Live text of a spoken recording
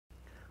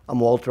I'm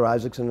Walter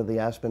Isaacson of the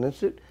Aspen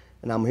Institute,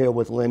 and I'm here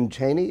with Lynne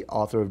Cheney,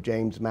 author of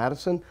James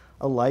Madison,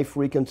 A Life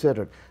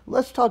Reconsidered.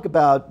 Let's talk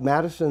about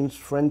Madison's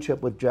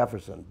friendship with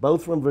Jefferson,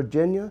 both from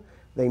Virginia.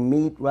 They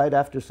meet right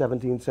after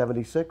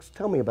 1776.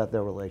 Tell me about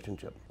their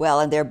relationship.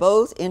 Well, and they're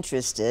both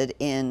interested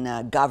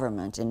in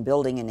government, in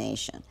building a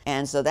nation.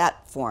 And so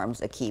that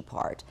forms a key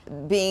part.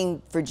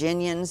 Being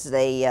Virginians,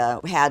 they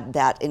had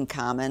that in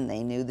common.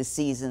 They knew the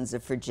seasons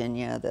of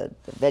Virginia, the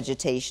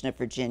vegetation of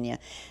Virginia.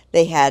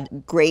 They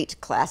had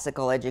great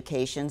classical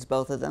educations,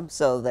 both of them,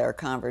 so their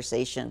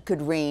conversation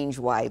could range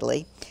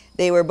widely.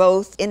 They were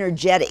both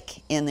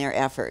energetic in their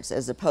efforts,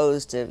 as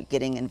opposed to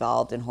getting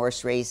involved in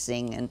horse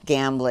racing and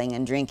gambling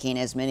and drinking,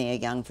 as many a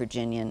young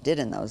Virginian did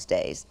in those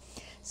days.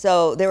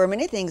 So there were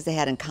many things they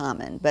had in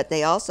common, but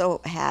they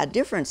also had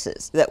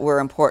differences that were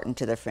important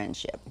to their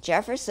friendship.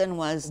 Jefferson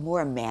was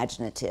more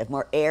imaginative,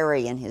 more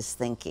airy in his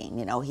thinking.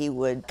 You know, he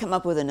would come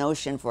up with a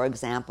notion, for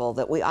example,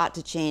 that we ought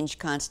to change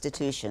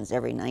constitutions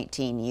every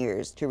 19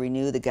 years to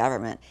renew the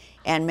government.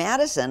 And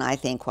Madison, I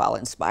think, while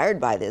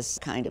inspired by this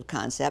kind of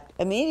concept,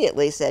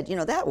 immediately said, you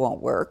know, that won't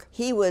work.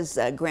 He was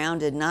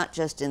grounded not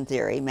just in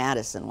theory,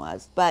 Madison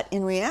was, but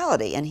in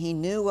reality. And he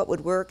knew what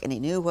would work and he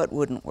knew what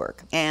wouldn't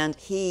work. And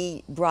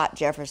he brought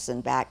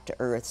Jefferson back to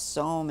earth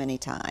so many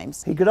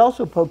times. He could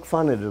also poke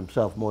fun at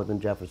himself more than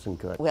Jefferson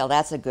could. Well,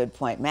 that's a good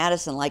point.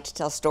 Madison liked to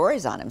tell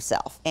stories on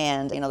himself.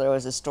 And, you know, there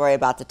was a story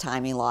about the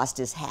time he lost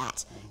his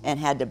hat and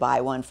had to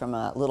buy one from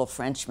a little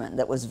Frenchman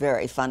that was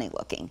very funny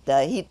looking.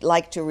 He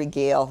liked to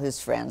regale his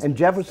friends. And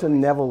Jefferson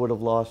never would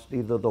have lost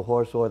either the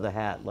horse or the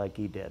hat like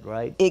he did,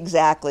 right?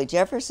 Exactly.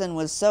 Jefferson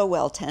was so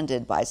well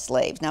tended by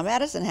slaves. Now,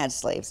 Madison had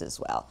slaves as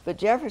well, but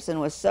Jefferson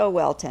was so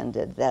well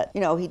tended that,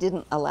 you know, he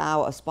didn't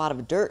allow a spot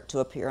of dirt to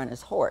appear on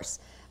his horse.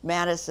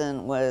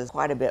 Madison was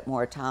quite a bit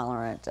more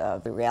tolerant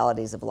of the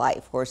realities of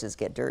life. Horses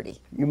get dirty.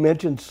 You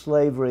mentioned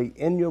slavery.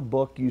 In your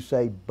book, you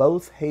say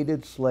both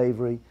hated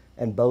slavery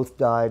and both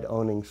died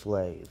owning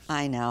slaves.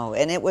 I know,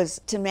 and it was,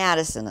 to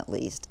Madison at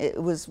least,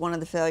 it was one of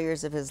the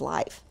failures of his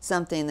life,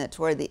 something that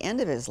toward the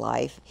end of his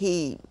life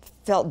he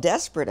felt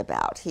desperate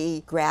about.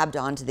 He grabbed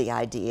onto the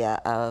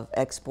idea of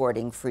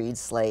exporting freed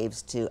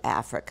slaves to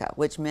Africa,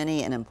 which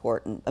many an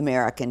important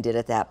American did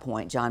at that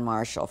point, John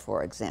Marshall,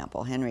 for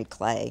example, Henry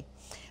Clay.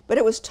 But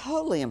it was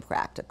totally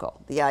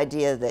impractical, the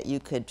idea that you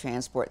could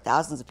transport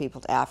thousands of people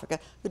to Africa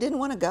who didn't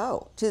want to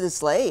go. To the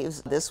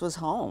slaves, this was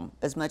home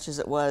as much as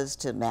it was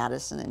to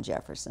Madison and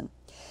Jefferson.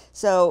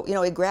 So, you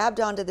know, he grabbed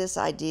onto this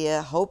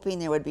idea, hoping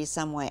there would be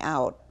some way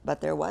out, but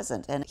there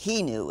wasn't, and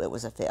he knew it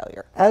was a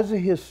failure. As a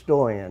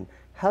historian,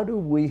 how do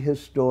we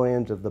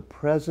historians of the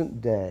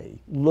present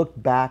day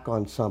look back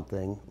on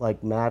something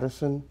like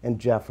Madison and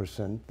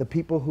Jefferson, the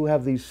people who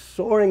have these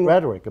soaring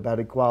rhetoric about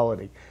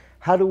equality?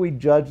 How do we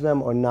judge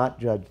them or not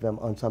judge them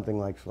on something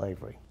like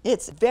slavery?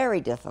 It's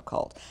very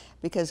difficult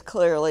because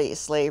clearly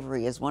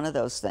slavery is one of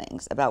those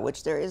things about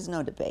which there is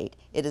no debate.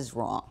 It is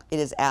wrong. It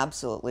is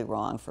absolutely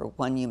wrong for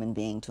one human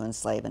being to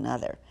enslave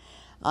another.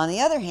 On the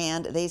other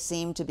hand, they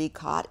seem to be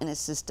caught in a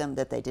system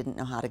that they didn't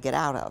know how to get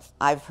out of.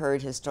 I've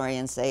heard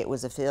historians say it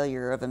was a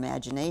failure of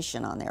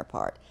imagination on their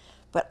part.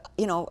 But,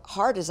 you know,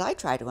 hard as I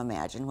try to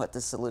imagine what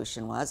the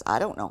solution was, I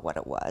don't know what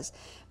it was.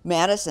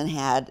 Madison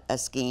had a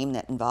scheme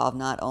that involved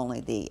not only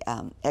the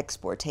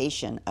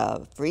exportation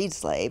of freed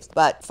slaves,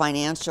 but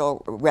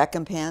financial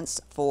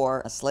recompense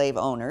for slave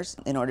owners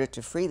in order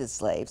to free the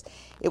slaves.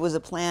 It was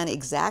a plan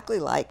exactly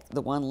like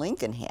the one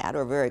Lincoln had,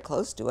 or very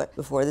close to it,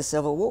 before the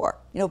Civil War.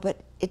 You know, but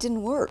it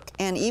didn't work.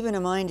 And even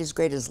a mind as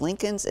great as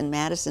Lincoln's and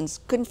Madison's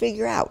couldn't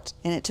figure out.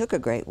 And it took a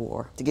great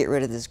war to get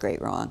rid of this great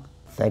wrong.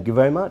 Thank you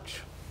very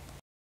much.